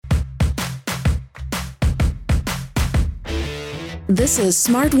This is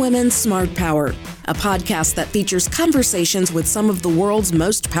Smart Women, Smart Power, a podcast that features conversations with some of the world's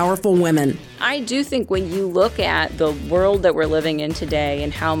most powerful women. I do think when you look at the world that we're living in today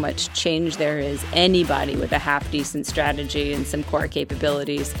and how much change there is, anybody with a half-decent strategy and some core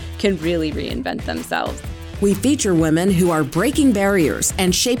capabilities can really reinvent themselves. We feature women who are breaking barriers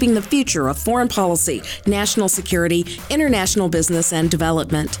and shaping the future of foreign policy, national security, international business, and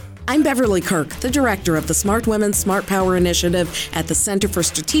development. I'm Beverly Kirk, the director of the Smart Women, Smart Power initiative at the Center for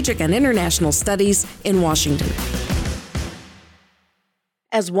Strategic and International Studies in Washington.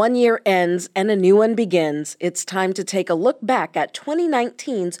 As one year ends and a new one begins, it's time to take a look back at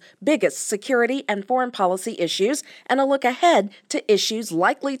 2019's biggest security and foreign policy issues and a look ahead to issues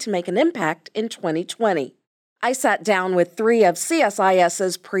likely to make an impact in 2020. I sat down with three of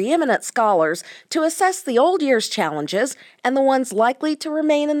CSIS's preeminent scholars to assess the old year's challenges and the ones likely to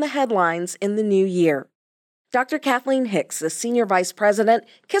remain in the headlines in the new year. Dr. Kathleen Hicks is Senior Vice President,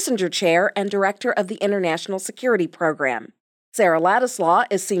 Kissinger Chair, and Director of the International Security Program. Sarah Ladislaw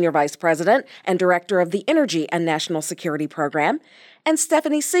is Senior Vice President and Director of the Energy and National Security Program. And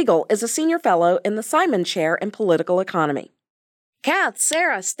Stephanie Segal is a Senior Fellow in the Simon Chair in Political Economy. Kath,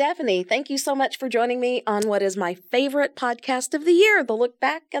 Sarah, Stephanie, thank you so much for joining me on what is my favorite podcast of the year, The Look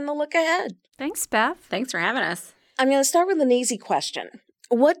Back and the Look Ahead. Thanks, Beth. Thanks for having us. I'm going to start with an easy question.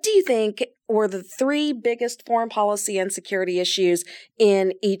 What do you think were the three biggest foreign policy and security issues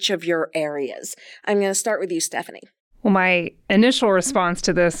in each of your areas? I'm going to start with you, Stephanie. Well, my initial response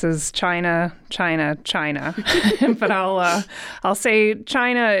to this is China, China, China. But I'll say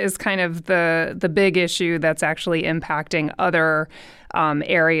China is kind of the big issue that's actually impacting other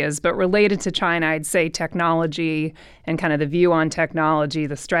areas. But related to China, I'd say technology and kind of the view on technology,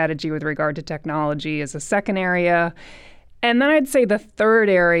 the strategy with regard to technology is a second area. And then I'd say the third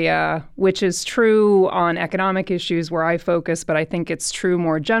area, which is true on economic issues where I focus, but I think it's true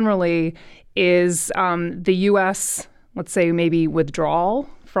more generally, is the U.S., let's say maybe withdrawal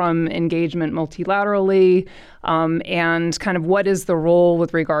from engagement multilaterally, and kind of what is the role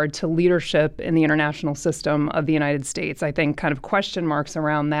with regard to leadership in the international system of the United States. I think kind of question marks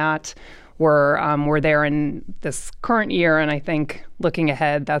around that were there in this current year, and I think looking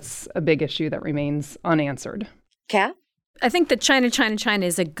ahead, that's a big issue that remains unanswered. Kath? I think that China, China, China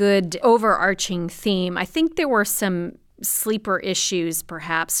is a good overarching theme. I think there were some sleeper issues,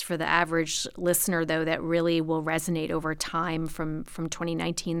 perhaps, for the average listener, though, that really will resonate over time from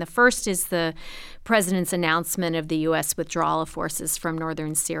 2019. The first is the president's announcement of the U.S. withdrawal of forces from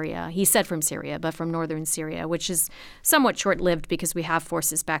northern Syria. He said from Syria, but from northern Syria, which is somewhat short-lived because we have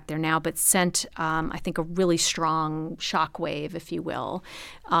forces back there now, but sent, I think, a really strong shockwave, if you will.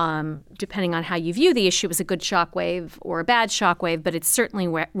 Depending on how you view the issue, it was a good shockwave or a bad shockwave, but it certainly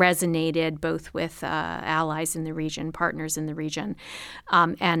resonated both with allies in the region, partners in the region,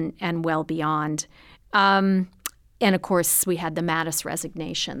 and well beyond. And of course, we had the Mattis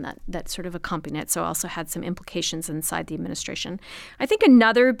resignation that sort of accompanied it, so also had some implications inside the administration. I think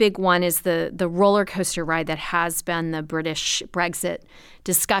another big one is the roller coaster ride that has been the British Brexit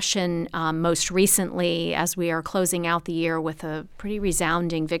discussion, most recently as we are closing out the year with a pretty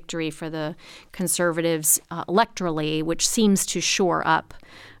resounding victory for the Conservatives electorally, which seems to shore up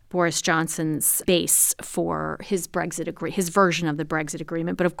Boris Johnson's base for his his version of the Brexit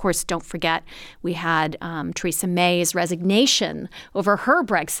agreement. But of course, don't forget, we had Theresa May's resignation over her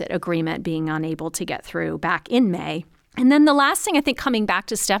Brexit agreement being unable to get through back in May. And then the last thing, I think, coming back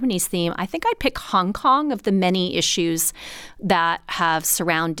to Stephanie's theme, I think I'd pick Hong Kong of the many issues that have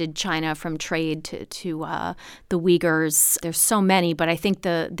surrounded China, from trade to the Uyghurs. There's so many, but I think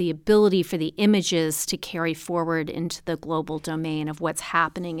the ability for the images to carry forward into the global domain of what's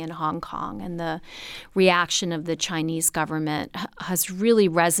happening in Hong Kong and the reaction of the Chinese government has really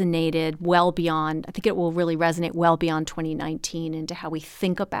resonated well beyond, I think it will really resonate well beyond 2019 into how we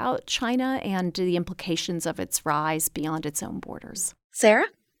think about China and the implications of its rise beyond its own borders. Sarah?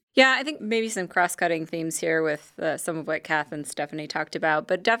 Yeah, I think maybe some cross-cutting themes here with some of what Kath and Stephanie talked about.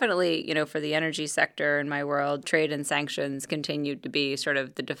 But definitely, for the energy sector in my world, trade and sanctions continued to be sort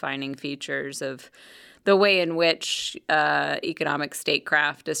of the defining features of the way in which economic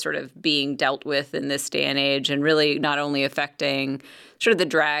statecraft is sort of being dealt with in this day and age, and really not only affecting sort of the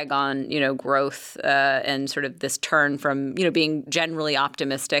drag on, growth and sort of this turn from, being generally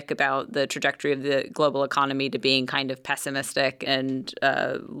optimistic about the trajectory of the global economy to being kind of pessimistic and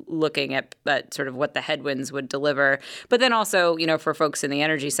looking at sort of what the headwinds would deliver. But then also, for folks in the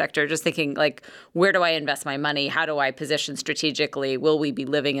energy sector, just thinking like, where do I invest my money? How do I position strategically? Will we be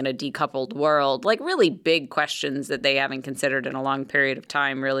living in a decoupled world? Like really big questions that they haven't considered in a long period of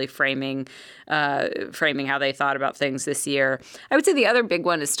time, really framing how they thought about things this year. I would say the other big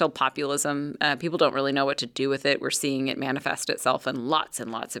one is still populism. People don't really know what to do with it. We're seeing it manifest itself in lots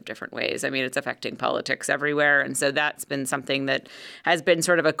and lots of different ways. I mean, it's affecting politics everywhere. And so that's been something that has been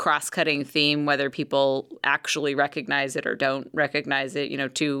sort of a cross-cutting theme, whether people actually recognize it or don't recognize it.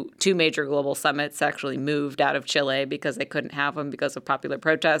 Two major global summits actually moved out of Chile because they couldn't have them because of popular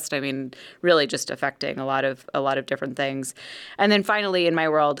protest. I mean, really just affecting a lot of different things. And then finally, in my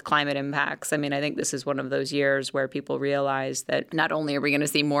world, climate impacts. I mean, I think this is one of those years where people realize that not only are we going to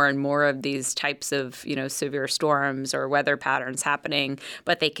see more and more of these types of, severe storms or weather patterns happening,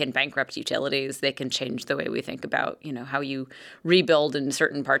 but they can bankrupt utilities. They can change the way we think about, how you rebuild in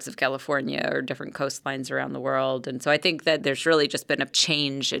certain parts of California or different coastlines around the world. And so I think that there's really just been a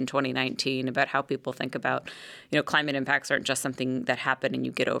change in 2019 about how people think about, climate impacts aren't just something that happen and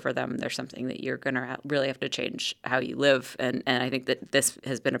you get over them. They're something that you're going to really have to change how you live. And I think that this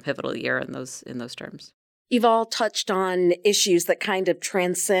has been a pivotal year in those terms. You've all touched on issues that kind of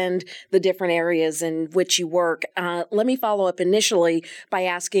transcend the different areas in which you work. Let me follow up initially by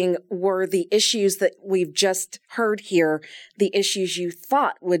asking, were the issues that we've just heard here the issues you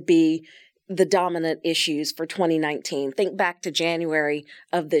thought would be the dominant issues for 2019? Think back to January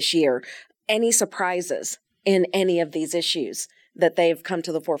of this year. Any surprises in any of these issues that they've come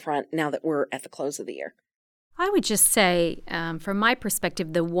to the forefront now that we're at the close of the year? I would just say, from my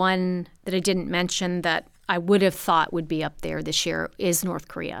perspective, the one that I didn't mention that I would have thought would be up there this year is North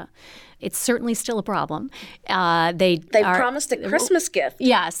Korea. It's certainly still a problem. They promised a Christmas gift.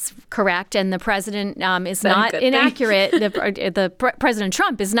 Yes, correct. And the president is not inaccurate. President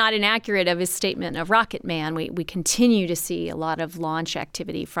Trump is not inaccurate of his statement of Rocket Man. We continue to see a lot of launch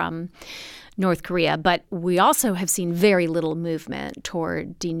activity from North Korea, but we also have seen very little movement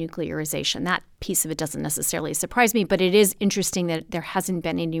toward denuclearization. That piece of it doesn't necessarily surprise me, but it is interesting that there hasn't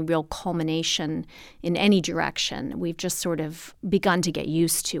been any real culmination in any direction. We've just sort of begun to get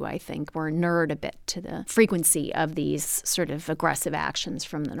used to, I think, we're inured a bit to the frequency of these sort of aggressive actions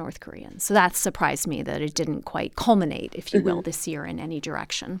from the North Koreans. So that surprised me that it didn't quite culminate, if you will, this year in any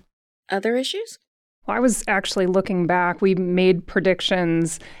direction. Other issues? Well, I was actually looking back. We made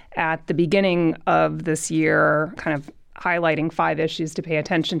predictions at the beginning of this year, kind of highlighting 5 issues to pay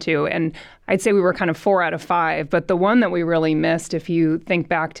attention to. And I'd say we were kind of 4 out of 5. But the one that we really missed, if you think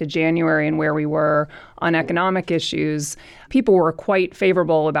back to January and where we were on economic issues, people were quite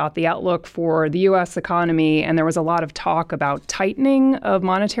favorable about the outlook for the U.S. economy. And there was a lot of talk about tightening of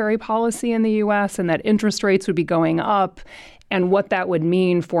monetary policy in the U.S. and that interest rates would be going up, and what that would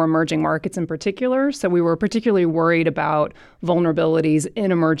mean for emerging markets in particular. So we were particularly worried about vulnerabilities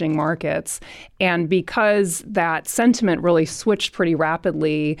in emerging markets. And because that sentiment really switched pretty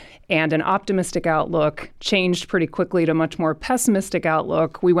rapidly and an optimistic outlook changed pretty quickly to a much more pessimistic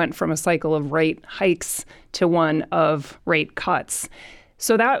outlook, we went from a cycle of rate hikes to one of rate cuts.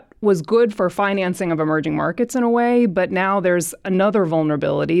 So that was good for financing of emerging markets in a way, but now there's another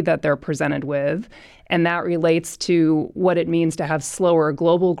vulnerability that they're presented with, and that relates to what it means to have slower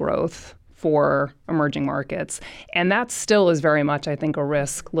global growth for emerging markets. And that still is very much, I think, a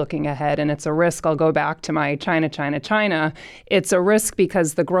risk looking ahead. And it's a risk, I'll go back to my China. It's a risk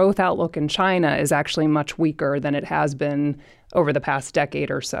because the growth outlook in China is actually much weaker than it has been over the past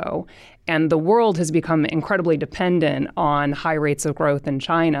decade or so. And the world has become incredibly dependent on high rates of growth in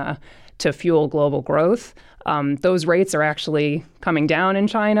China to fuel global growth. Those rates are actually coming down in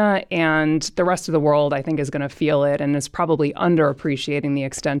China, and the rest of the world, I think, is going to feel it and is probably underappreciating the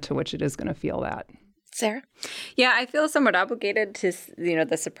extent to which it is going to feel that. Sarah? Yeah, I feel somewhat obligated to,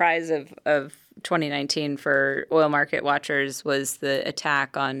 the surprise of 2019 for oil market watchers was the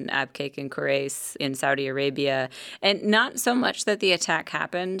attack on Abqaiq and Khurais in Saudi Arabia. And not so much that the attack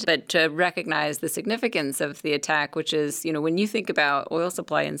happened, but to recognize the significance of the attack, which is, when you think about oil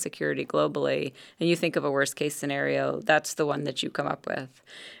supply insecurity globally and you think of a worst case scenario, that's the one that you come up with.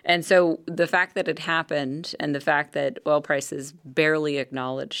 And so the fact that it happened and the fact that oil prices barely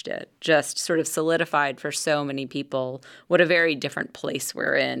acknowledged it just sort of solidified for so many people what a very different place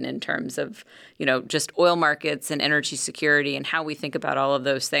we're in terms of, just oil markets and energy security and how we think about all of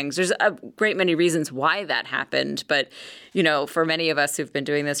those things. There's a great many reasons why that happened. But, for many of us who've been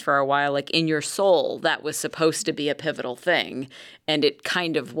doing this for a while, like in your soul, that was supposed to be a pivotal thing. And it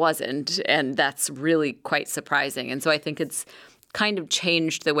kind of wasn't. And that's really quite surprising. And so I think it's kind of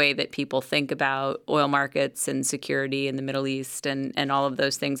changed the way that people think about oil markets and security in the Middle East and all of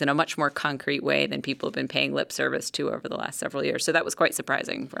those things in a much more concrete way than people have been paying lip service to over the last several years. So that was quite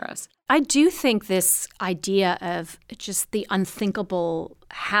surprising for us. I do think this idea of just the unthinkable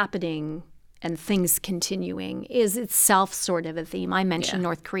happening and things continuing is itself sort of a theme. I mentioned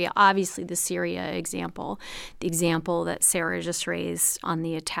North Korea, obviously the Syria example, the example that Sarah just raised on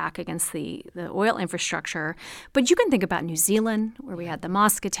the attack against the oil infrastructure. But you can think about New Zealand, where we had the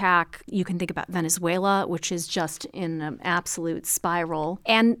mosque attack. You can think about Venezuela, which is just in an absolute spiral.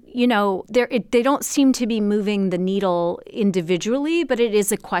 And, they don't seem to be moving the needle individually, but it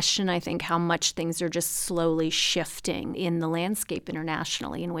is a question, I think, how much things are just slowly shifting in the landscape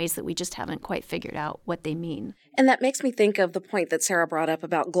internationally in ways that we just haven't quite figured out what they mean. And that makes me think of the point that Sarah brought up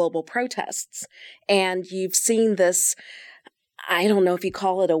about global protests. And you've seen this, I don't know if you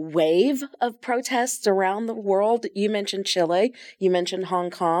call it a wave of protests around the world. You mentioned Chile, you mentioned Hong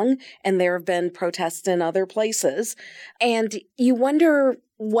Kong, and there have been protests in other places. And you wonder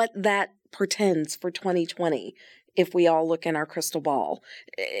what that portends for 2020 if we all look in our crystal ball.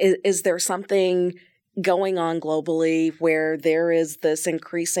 Is there something going on globally where there is this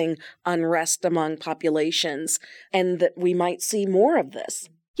increasing unrest among populations and that we might see more of this?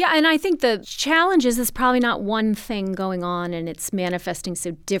 Yeah, and I think the challenge is there's probably not one thing going on and it's manifesting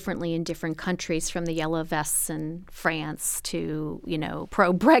so differently in different countries, from the yellow vests in France to,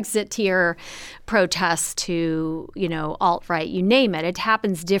 pro-Brexit tier protests to, alt-right, you name it. It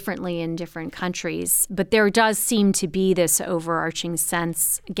happens differently in different countries. But there does seem to be this overarching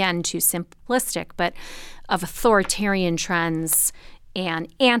sense, again, too simplistic, but of authoritarian trends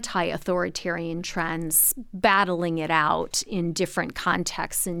and anti-authoritarian trends battling it out in different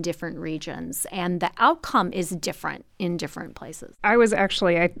contexts in different regions. And the outcome is different in different places.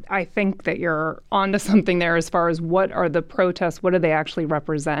 I think that you're onto something there as far as what are the protests, what do they actually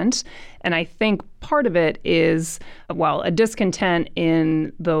represent? And I think part of it is, a discontent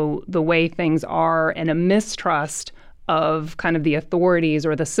in the way things are and a mistrust of kind of the authorities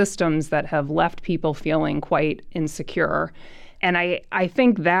or the systems that have left people feeling quite insecure. And I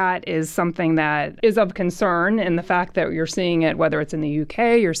think that is something that is of concern in the fact that you're seeing it, whether it's in the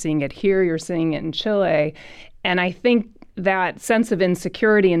UK, you're seeing it here, you're seeing it in Chile. And I think that sense of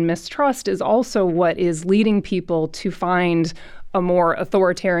insecurity and mistrust is also what is leading people to find a more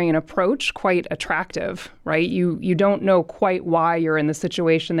authoritarian approach quite attractive, right? You don't know quite why you're in the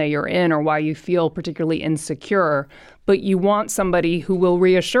situation that you're in or why you feel particularly insecure, but you want somebody who will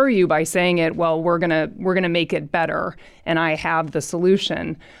reassure you by saying it, well, we're gonna make it better, and I have the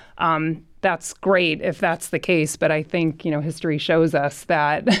solution. That's great if that's the case, but I think history shows us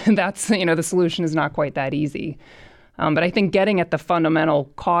that that's the solution is not quite that easy. But I think getting at the fundamental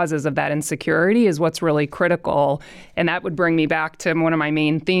causes of that insecurity is what's really critical. And that would bring me back to one of my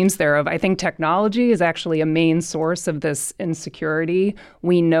main themes there of I think technology is actually a main source of this insecurity.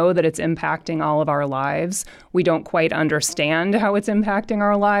 We know that it's impacting all of our lives. We don't quite understand how it's impacting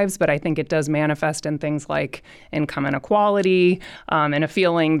our lives, but I think it does manifest in things like income inequality and a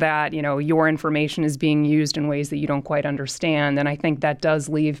feeling that, your information is being used in ways that you don't quite understand. And I think that does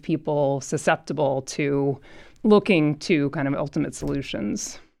leave people susceptible to looking to kind of ultimate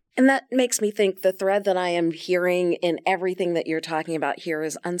solutions. And that makes me think the thread that I am hearing in everything that you're talking about here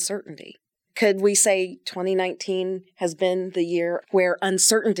is uncertainty. Could we say 2019 has been the year where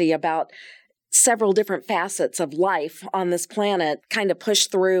uncertainty about several different facets of life on this planet kind of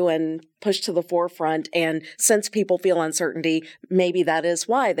pushed through and pushed to the forefront? And since people feel uncertainty, maybe that is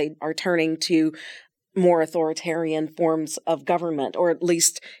why they are turning to more authoritarian forms of government, or at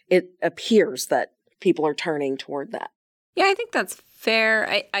least it appears that people are turning toward that. Yeah, I think that's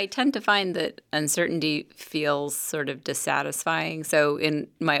fair. I tend to find that uncertainty feels sort of dissatisfying. So in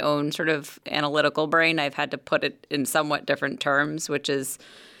my own sort of analytical brain, I've had to put it in somewhat different terms, which is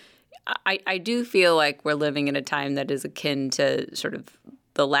I do feel like we're living in a time that is akin to sort of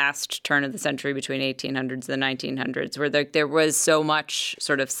the last turn of the century between 1800s and the 1900s, where there was so much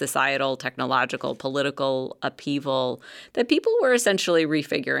sort of societal, technological, political upheaval that people were essentially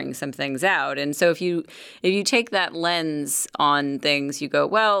refiguring some things out. And so if you take that lens on things, you go,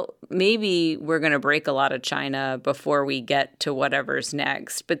 well, maybe we're going to break a lot of China before we get to whatever's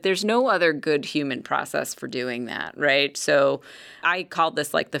next. But there's no other good human process for doing that, right? So I call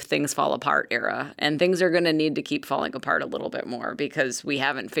this like the things fall apart era, and things are going to need to keep falling apart a little bit more because we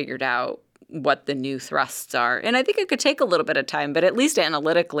haven't figured out what the new thrusts are. And I think it could take a little bit of time, but at least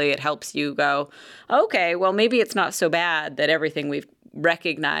analytically it helps you go, okay, well, maybe it's not so bad that everything we've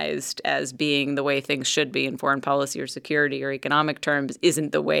recognized as being the way things should be in foreign policy or security or economic terms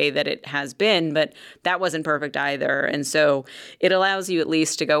isn't the way that it has been, but that wasn't perfect either. And so it allows you at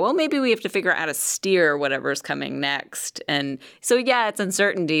least to go, well, maybe we have to figure out how to steer whatever's coming next. And so, yeah, it's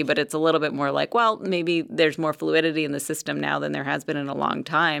uncertainty, but it's a little bit more like, well, maybe there's more fluidity in the system now than there has been in a long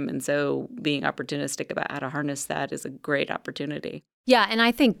time. And so being opportunistic about how to harness that is a great opportunity. Yeah, and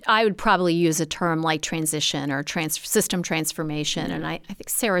I think I would probably use a term like transition or system transformation. And I think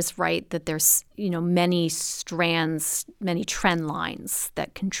Sarah's right that there's, many strands, many trend lines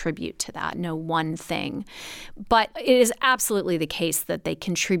that contribute to that, no one thing. But it is absolutely the case that they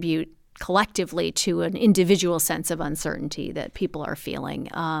contribute collectively to an individual sense of uncertainty that people are feeling.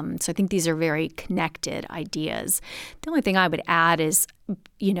 So I think these are very connected ideas. The only thing I would add is,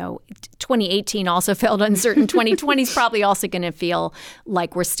 2018 also felt uncertain. 2020 is probably also going to feel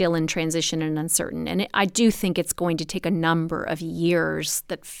like we're still in transition and uncertain. And I do think it's going to take a number of years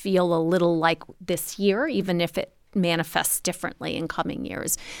that feel a little like this year, even if it manifests differently in coming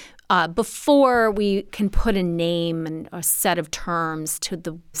years, before we can put a name and a set of terms to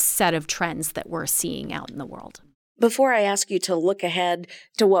the set of trends that we're seeing out in the world. Before I ask you to look ahead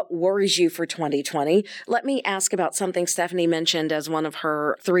to what worries you for 2020, let me ask about something Stephanie mentioned as one of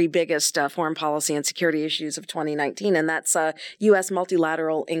her three biggest foreign policy and security issues of 2019, and that's U.S.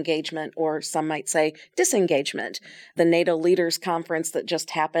 multilateral engagement, or some might say disengagement. The NATO Leaders Conference that just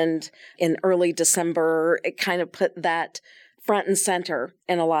happened in early December, it kind of put that front and center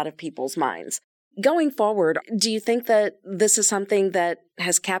in a lot of people's minds. Going forward, do you think that this is something that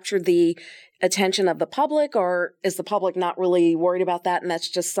has captured the attention of the public, or is the public not really worried about that, and that's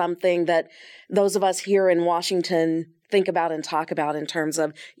just something that those of us here in Washington think about and talk about in terms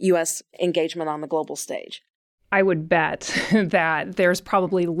of U.S. engagement on the global stage? I would bet that there's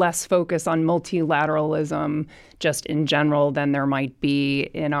probably less focus on multilateralism just in general than there might be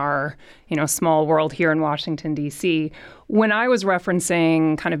in our, small world here in Washington, D.C. When I was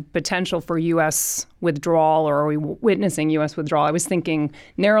referencing kind of potential for U.S. withdrawal, or are we witnessing U.S. withdrawal, I was thinking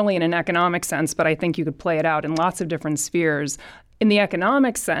narrowly in an economic sense, but I think you could play it out in lots of different spheres. In the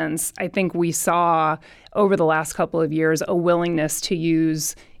economic sense, I think we saw over the last couple of years a willingness to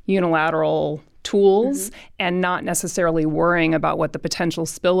use unilateral tools and not necessarily worrying about what the potential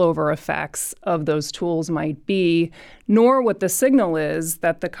spillover effects of those tools might be, nor what the signal is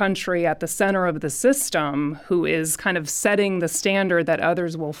that the country at the center of the system, who is kind of setting the standard that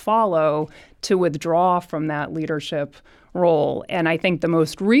others will follow, to withdraw from that leadership role. And I think the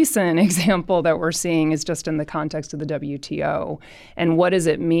most recent example that we're seeing is just in the context of the WTO. And what does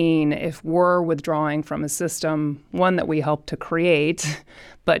it mean if we're withdrawing from a system, one, that we helped to create,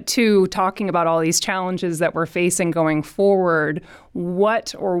 but two, talking about all these challenges that we're facing going forward,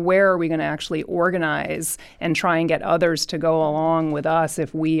 what or where are we going to actually organize and try and get others to go along with us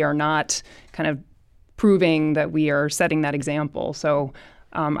if we are not kind of proving that we are setting that example? So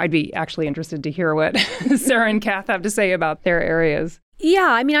I'd be actually interested to hear what Sarah and Kath have to say about their areas.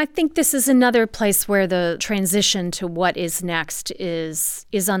 Yeah, I think this is another place where the transition to what is next is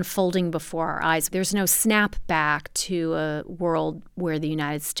unfolding before our eyes. There's no snap back to a world where the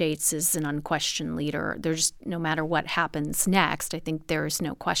United States is an unquestioned leader. There's no matter what happens next, I think there's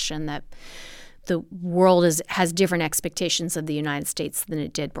no question that the world has different expectations of the United States than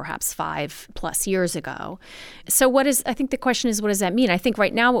it did perhaps 5+ years ago. So I think the question is, what does that mean? I think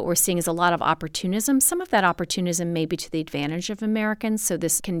right now what we're seeing is a lot of opportunism. Some of that opportunism may be to the advantage of Americans. So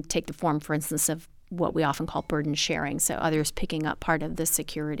this can take the form, for instance, of what we often call burden sharing. So others picking up part of the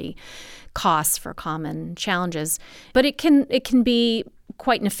security costs for common challenges. But it can be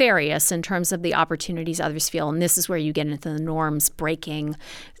quite nefarious in terms of the opportunities others feel. And this is where you get into the norms breaking,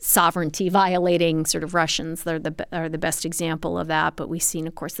 sovereignty violating sort of Russians. They're the best example of that. But we've seen,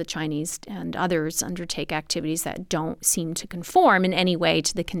 of course, the Chinese and others undertake activities that don't seem to conform in any way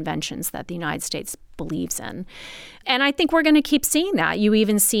to the conventions that the United States believes in. And I think we're going to keep seeing that. You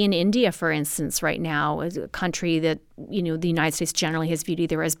even see in India, for instance, right now, a country that, the United States generally has viewed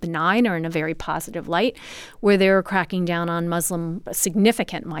either as benign or in a very positive light, where they're cracking down on Muslim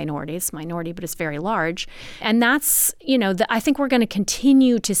significant minorities, but it's very large. And that's, I think we're going to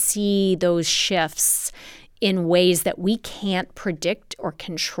continue to see those shifts in ways that we can't predict or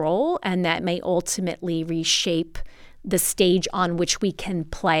control, and that may ultimately reshape the stage on which we can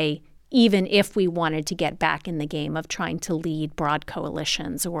play, even if we wanted to get back in the game of trying to lead broad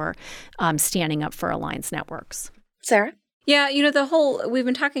coalitions or standing up for alliance networks. Sarah? Yeah, we've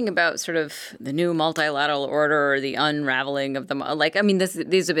been talking about sort of the new multilateral order or the unraveling of them.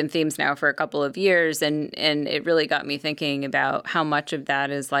 These have been themes now for a couple of years, and it really got me thinking about how much of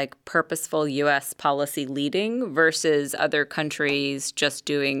that is like purposeful U.S. policy leading versus other countries just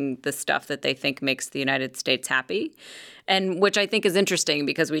doing the stuff that they think makes the United States happy. And which I think is interesting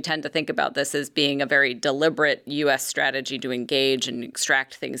because we tend to think about this as being a very deliberate U.S. strategy to engage and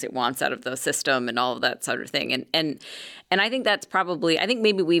extract things it wants out of the system and all of that sort of thing. And I think that's I think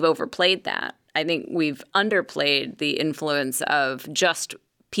maybe we've overplayed that. I think we've underplayed the influence of just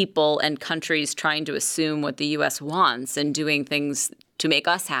people and countries trying to assume what the U.S. wants and doing things to make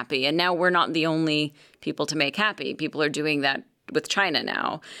us happy. And now we're not the only people to make happy. People are doing that with China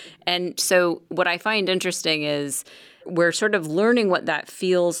now. And so what I find interesting is we're sort of learning what that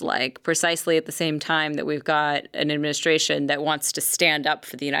feels like precisely at the same time that we've got an administration that wants to stand up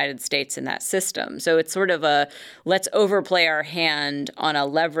for the United States in that system. So it's sort of a let's overplay our hand on a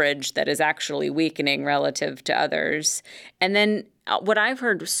leverage that is actually weakening relative to others. And then what I've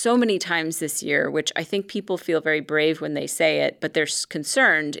heard so many times this year, which I think people feel very brave when they say it, but they're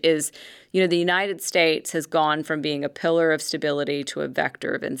concerned, is, the United States has gone from being a pillar of stability to a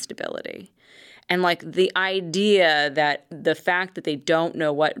vector of instability. And the idea that the fact that they don't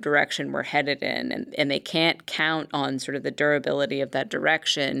know what direction we're headed in and they can't count on sort of the durability of that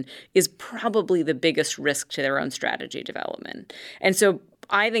direction is probably the biggest risk to their own strategy development. And so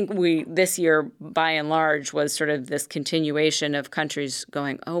I think this year, by and large, was sort of this continuation of countries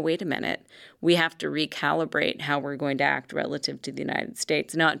going, oh, wait a minute, we have to recalibrate how we're going to act relative to the United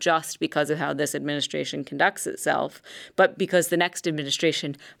States, not just because of how this administration conducts itself, but because the next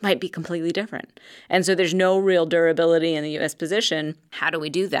administration might be completely different. And so there's no real durability in the U.S. position. How do we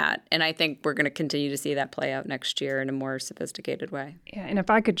do that? And I think we're going to continue to see that play out next year in a more sophisticated way. Yeah, and if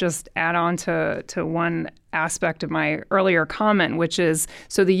I could just add on to one aspect of my earlier comment, which is,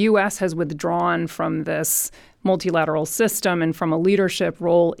 so the U.S. has withdrawn from this multilateral system and from a leadership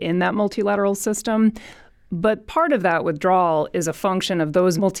role in that multilateral system. But part of that withdrawal is a function of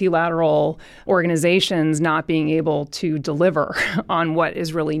those multilateral organizations not being able to deliver on what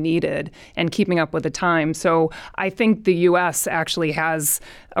is really needed and keeping up with the time. So I think the U.S. actually has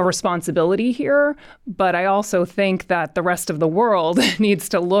a responsibility here, but I also think that the rest of the world needs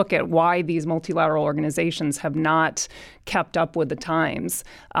to look at why these multilateral organizations have not kept up with the times.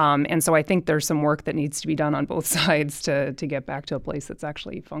 And so I think there's some work that needs to be done on both sides to get back to a place that's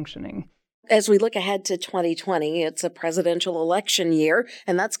actually functioning. As we look ahead to 2020, it's a presidential election year,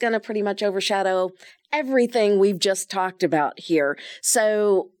 and that's going to pretty much overshadow everything we've just talked about here.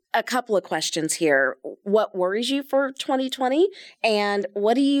 So a couple of questions here. What worries you for 2020? And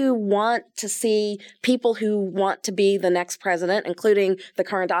what do you want to see people who want to be the next president, including the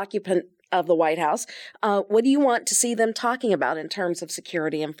current occupant of the White House, what do you want to see them talking about in terms of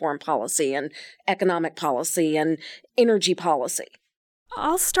security and foreign policy and economic policy and energy policy?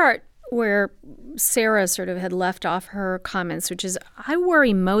 I'll start where Sarah sort of had left off her comments, which is I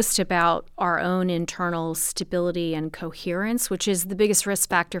worry most about our own internal stability and coherence, which is the biggest risk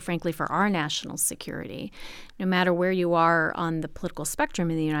factor, frankly, for our national security. No matter where you are on the political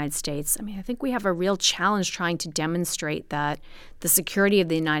spectrum in the United States, I think we have a real challenge trying to demonstrate that the security of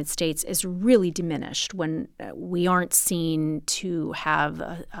the United States is really diminished when we aren't seen to have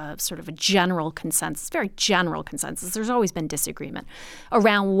a sort of a general consensus, very general consensus. There's always been disagreement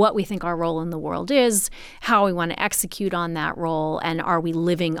around what we think our role in the world is, how we want to execute on that role, and are we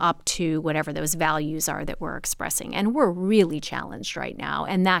living up to whatever those values are that we're expressing. And we're really challenged right now,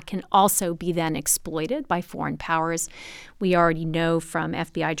 and that can also be then exploited by foreign powers. We already know from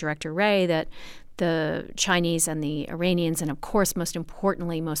FBI Director Wray that the Chinese and the Iranians, and of course, most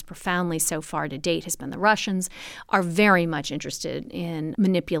importantly, most profoundly so far to date has been the Russians, are very much interested in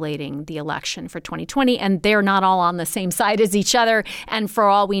manipulating the election for 2020. And they're not all on the same side as each other. And for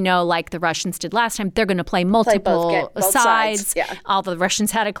all we know, like the Russians did last time, they're going to play multiple both sides. Yeah. Although the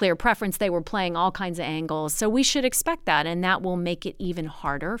Russians had a clear preference, they were playing all kinds of angles. So we should expect that, and that will make it even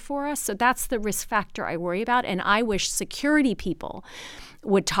harder for us. So that's the risk factor I worry about. And I wish security people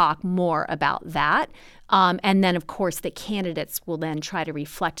would talk more about that. And then, of course, the candidates will then try to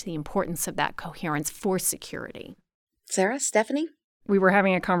reflect the importance of that coherence for security. Sarah, Stephanie? We were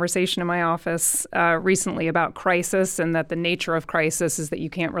having a conversation in my office recently about crisis, and that the nature of crisis is that you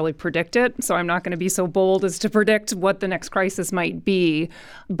can't really predict it. So I'm not going to be so bold as to predict what the next crisis might be.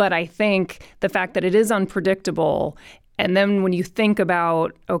 But I think the fact that it is unpredictable, and then when you think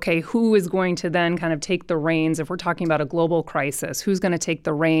about, okay, who is going to then kind of take the reins, if we're talking about a global crisis, who's going to take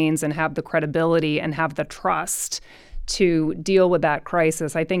the reins and have the credibility and have the trust to deal with that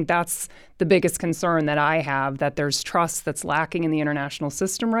crisis? I think that's the biggest concern that I have, that there's trust that's lacking in the international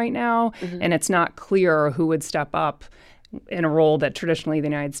system right now, and it's not clear who would step up in a role that traditionally the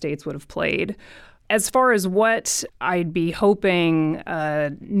United States would have played. As far as what I'd be hoping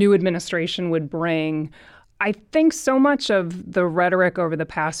a new administration would bring, I think so much of the rhetoric over the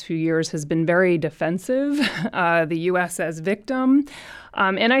past few years has been very defensive, the U.S. as victim.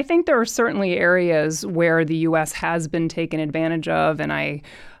 And I think there are certainly areas where the U.S. has been taken advantage of. And I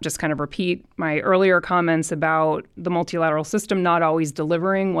just kind of repeat my earlier comments about the multilateral system not always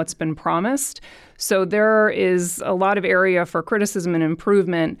delivering what's been promised. So there is a lot of area for criticism and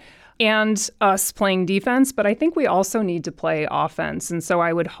improvement and us playing defense, but I think we also need to play offense. And so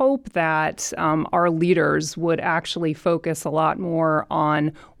I would hope that our leaders would actually focus a lot more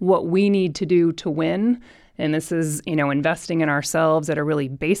on what we need to do to win. And this is, investing in ourselves at a really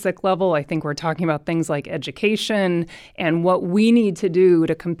basic level. I think we're talking about things like education and what we need to do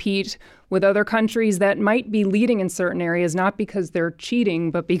to compete with other countries that might be leading in certain areas, not because they're cheating,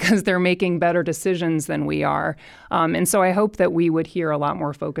 but because they're making better decisions than we are. And so I hope that we would hear a lot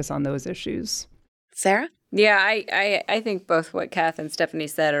more focus on those issues. Sarah? Yeah, I think both what Kath and Stephanie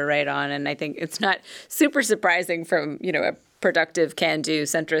said are right on. And I think it's not super surprising from, a productive, can-do,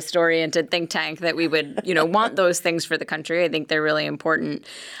 centrist-oriented think tank that we would, want those things for the country. I think they're really important.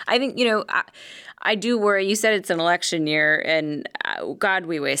 I think, I do worry. You said it's an election year, and God,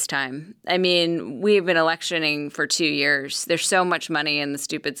 we waste time. I mean, we've been electioning for 2 years. There's so much money in the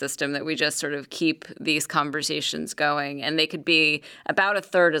stupid system that we just sort of keep these conversations going, and they could be about a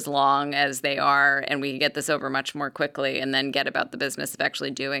third as long as they are, and we can get this over much more quickly and then get about the business of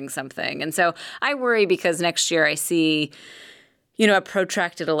actually doing something. And so I worry because next year I see a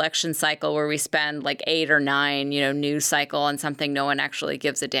protracted election cycle where we spend like 8 or 9, news cycle on something no one actually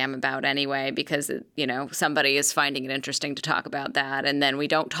gives a damn about anyway because, somebody is finding it interesting to talk about that. And then we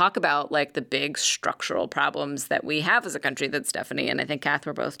don't talk about like the big structural problems that we have as a country that Stephanie and I think Kath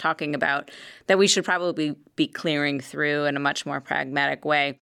were both talking about that we should probably be clearing through in a much more pragmatic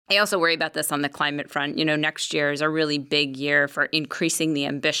way. I also worry about this on the climate front. Next year is a really big year for increasing the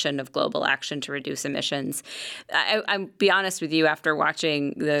ambition of global action to reduce emissions. I'll be honest with you, after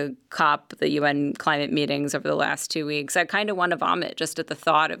watching the COP, the UN climate meetings over the last 2 weeks, I kind of want to vomit just at the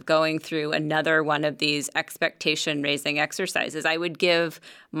thought of going through another one of these expectation-raising exercises. I would give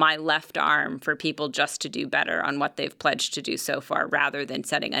my left arm for people just to do better on what they've pledged to do so far rather than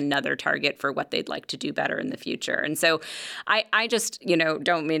setting another target for what they'd like to do better in the future. And so I just,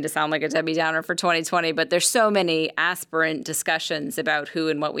 don't mean to sound like a Debbie Downer for 2020, but there's so many aspirant discussions about who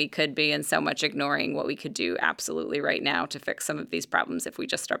and what we could be and so much ignoring what we could do absolutely right now to fix some of these problems if we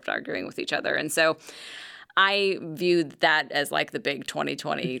just stopped arguing with each other. And so I view that as like the big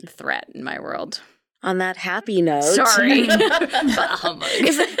 2020 threat in my world. On that happy note. Sorry.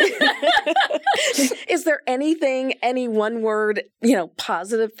 Is there anything, any one word,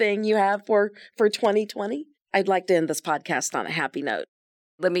 positive thing you have for 2020? I'd like to end this podcast on a happy note.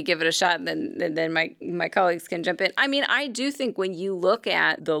 Let me give it a shot, and then my colleagues can jump in. I mean, I do think when you look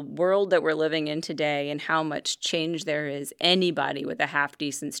at the world that we're living in today and how much change there is, anybody with a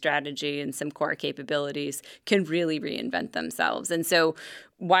half-decent strategy and some core capabilities can really reinvent themselves. And so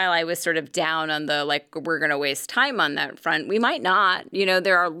while I was sort of down on the, we're going to waste time on that front, we might not.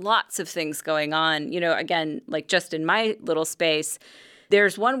 There are lots of things going on. Again, just in my little space,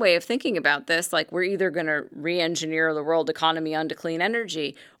 there's one way of thinking about this, we're either going to re-engineer the world economy onto clean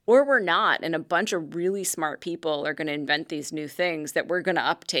energy or we're not. And a bunch of really smart people are going to invent these new things that we're going to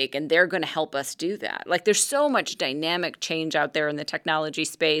uptake and they're going to help us do that. There's so much dynamic change out there in the technology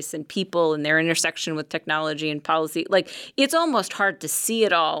space and people and their intersection with technology and policy. It's almost hard to see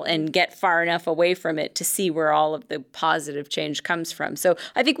it all and get far enough away from it to see where all of the positive change comes from. So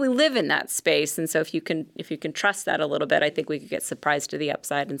I think we live in that space. And so if you can trust that a little bit, I think we could get surprised to the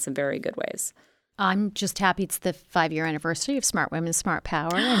upside in some very good ways. I'm just happy it's the 5-year anniversary of Smart Women, Smart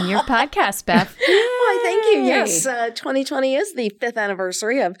Power and your podcast, Beth. Why, thank you. Yes, 2020 is the 5th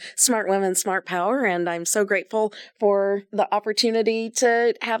anniversary of Smart Women, Smart Power, and I'm so grateful for the opportunity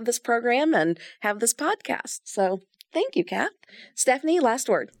to have this program and have this podcast. So thank you, Kath. Stephanie, last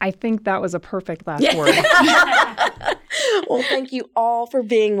word. I think that was a perfect last word. Well, thank you all for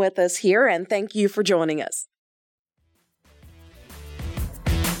being with us here, and thank you for joining us.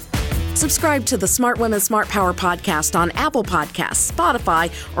 Subscribe to the Smart Women, Smart Power podcast on Apple Podcasts, Spotify,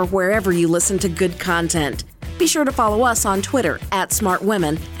 or wherever you listen to good content. Be sure to follow us on Twitter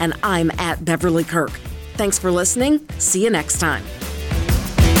 @SmartWomen, and I'm @Beverly Kirk. Thanks for listening. See you next time.